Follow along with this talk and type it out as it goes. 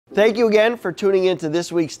Thank you again for tuning in to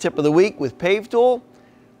this week's Tip of the Week with Pave Tool.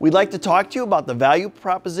 We'd like to talk to you about the value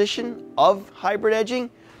proposition of hybrid edging.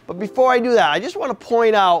 But before I do that, I just want to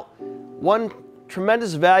point out one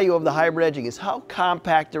tremendous value of the hybrid edging is how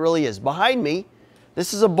compact it really is. Behind me,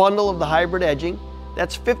 this is a bundle of the hybrid edging.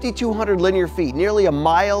 That's 5,200 linear feet, nearly a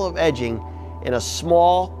mile of edging in a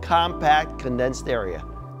small, compact, condensed area.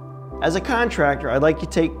 As a contractor, I'd like you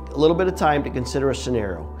to take a little bit of time to consider a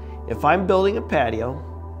scenario. If I'm building a patio,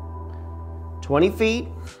 20 feet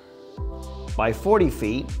by 40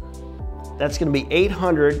 feet, that's going to be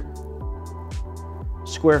 800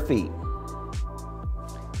 square feet.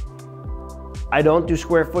 I don't do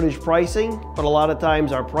square footage pricing, but a lot of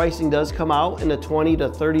times our pricing does come out in the $20 to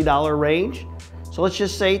 $30 range. So let's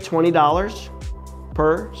just say $20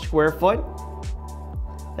 per square foot.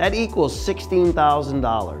 That equals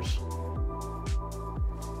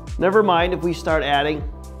 $16,000. Never mind if we start adding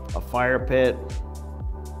a fire pit,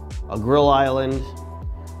 a grill island.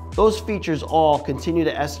 Those features all continue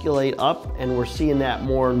to escalate up, and we're seeing that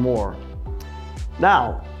more and more.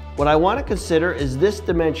 Now, what I want to consider is this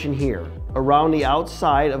dimension here around the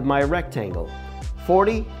outside of my rectangle.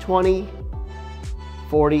 40, 20,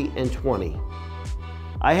 40, and 20.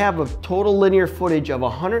 I have a total linear footage of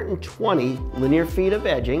 120 linear feet of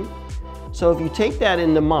edging. So if you take that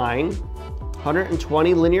into mind,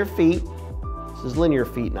 120 linear feet, this is linear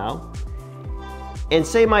feet now, and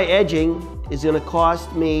say my edging is going to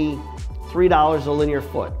cost me $3 a linear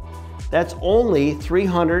foot. That's only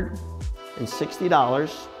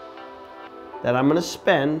 $360 that I'm going to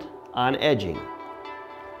spend on edging,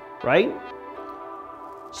 right?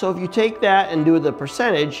 So if you take that and do the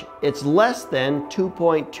percentage, it's less than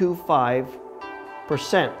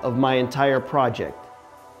 2.25% of my entire project.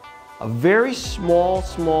 A very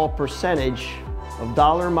small percentage of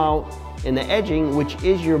dollar amount in the edging, which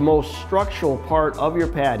is your most structural part of your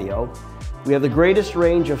patio. We have the greatest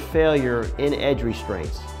range of failure in edge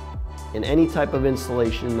restraints in any type of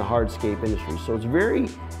installation in the hardscape industry. So it's very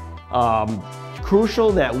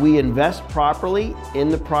crucial that we invest properly in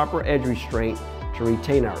the proper edge restraint to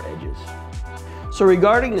retain our edges. So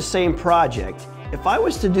regarding the same project, if I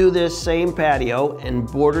was to do this same patio and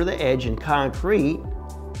border the edge in concrete,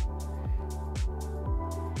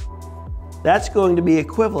 that's going to be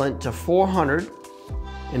equivalent to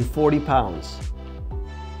 440 pounds.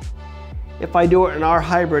 If I do it in our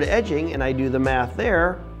hybrid edging and I do the math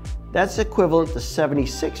there, that's equivalent to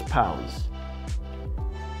 76 pounds.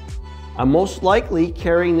 I'm most likely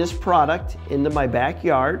carrying this product into my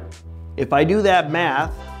backyard. If I do that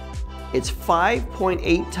math, it's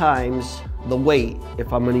 5.8 times the weight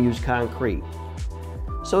if I'm going to use concrete.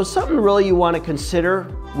 So it's something really you want to consider.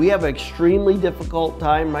 We have an extremely difficult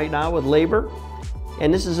time right now with labor,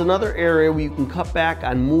 and this is another area where you can cut back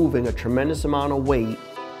on moving a tremendous amount of weight,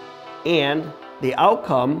 and the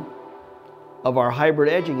outcome of our hybrid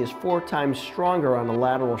edging is 4 times stronger on a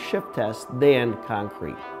lateral shift test than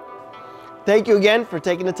concrete. Thank you again for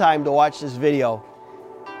taking the time to watch this video.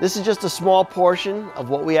 This is just a small portion of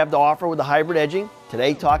what we have to offer with the hybrid edging.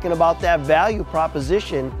 Today, talking about that value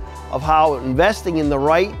proposition of how investing in the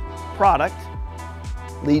right product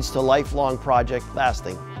leads to lifelong project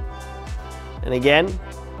lasting. And again,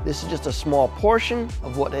 this is just a small portion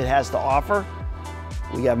of what it has to offer.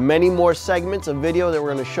 We have many more segments of video that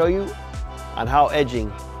we're going to show you on how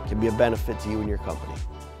edging can be a benefit to you and your company.